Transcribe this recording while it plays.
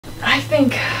I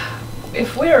think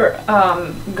if we're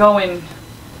going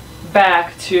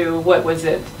back to, what was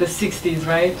it, the 60s,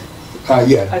 right?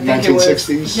 Yeah, I think 1960s.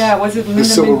 It was, yeah, was it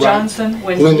Lyndon B. Johnson?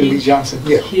 When Lyndon B. Johnson,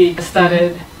 yeah. He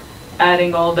started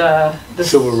adding all the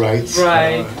civil rights,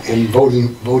 right, and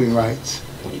voting rights.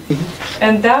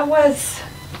 And that was,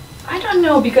 I don't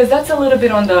know, because that's a little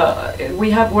bit on the,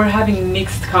 we're having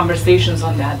mixed conversations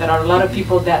on that. There are a lot of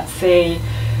people that say,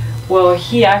 well,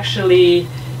 he actually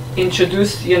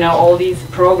introduced, you know, all these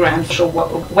programs, social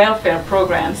welfare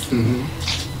programs,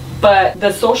 but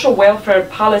the social welfare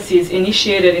policies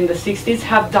initiated in the 60s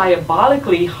have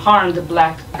diabolically harmed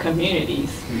black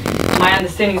communities. My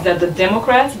understanding is that the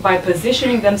Democrats, by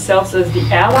positioning themselves as the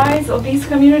allies of these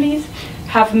communities,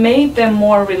 have made them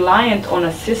more reliant on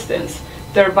assistance,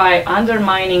 thereby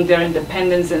undermining their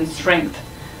independence and strength.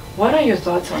 What are your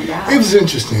thoughts on that? It was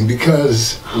interesting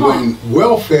because when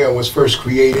welfare was first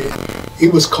created,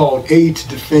 it was called Aid to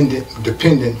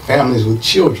Dependent Families with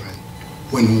Children.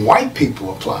 When white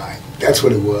people applied, that's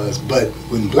what it was. But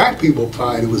when black people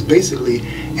applied, it was basically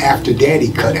after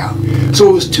daddy cut out. So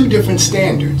it was two different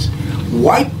standards.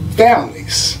 White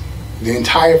families, the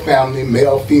entire family,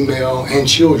 male, female, and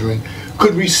children,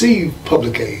 could receive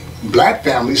public aid. Black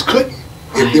families couldn't.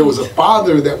 If there was a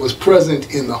father that was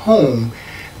present in the home,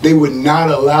 they would not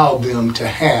allow them to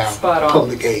have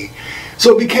public aid.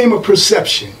 So it became a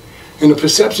perception. And the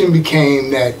perception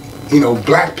became that, you know,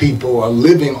 black people are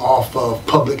living off of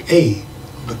public aid.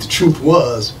 But the truth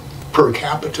was, per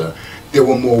capita, there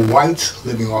were more whites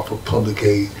living off of public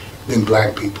aid than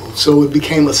black people. So it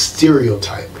became a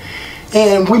stereotype.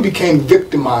 And we became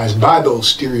victimized by those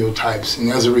stereotypes.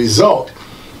 And as a result,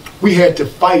 we had to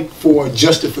fight for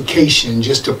justification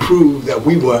just to prove that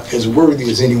we were as worthy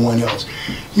as anyone else.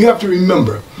 You have to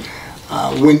remember,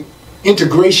 when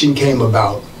integration came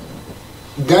about,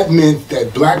 that meant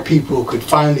that black people could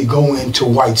finally go into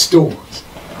white stores.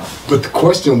 But the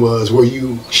question was, were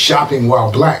you shopping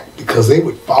while black? Because they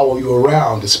would follow you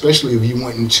around, especially if you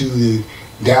went into the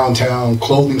downtown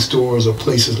clothing stores or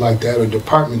places like that, or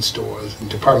department stores. And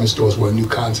department stores were a new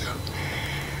concept.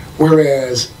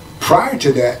 Whereas prior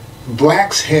to that,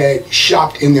 blacks had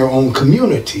shopped in their own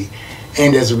community.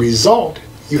 And as a result,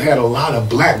 you had a lot of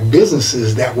black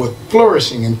businesses that were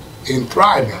flourishing and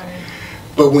thriving.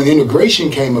 But when integration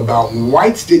came about,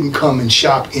 whites didn't come and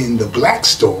shop in the black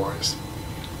stores.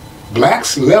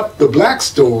 Blacks left the black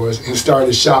stores and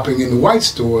started shopping in the white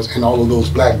stores, and all of those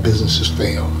black businesses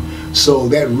failed. So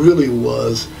that really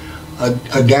was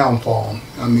a downfall.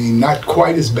 I mean, not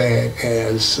quite as bad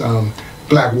as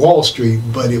Black Wall Street,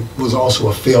 but it was also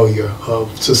a failure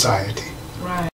of society.